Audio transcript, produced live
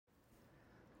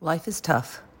Life is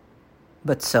tough,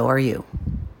 but so are you.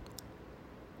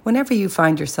 Whenever you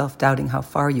find yourself doubting how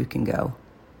far you can go,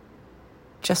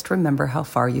 just remember how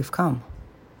far you've come.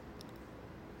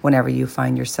 Whenever you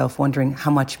find yourself wondering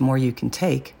how much more you can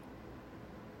take,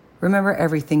 remember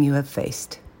everything you have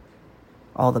faced,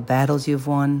 all the battles you've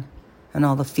won, and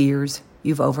all the fears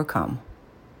you've overcome.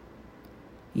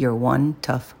 You're one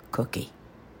tough cookie.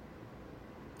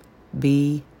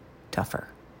 Be tougher.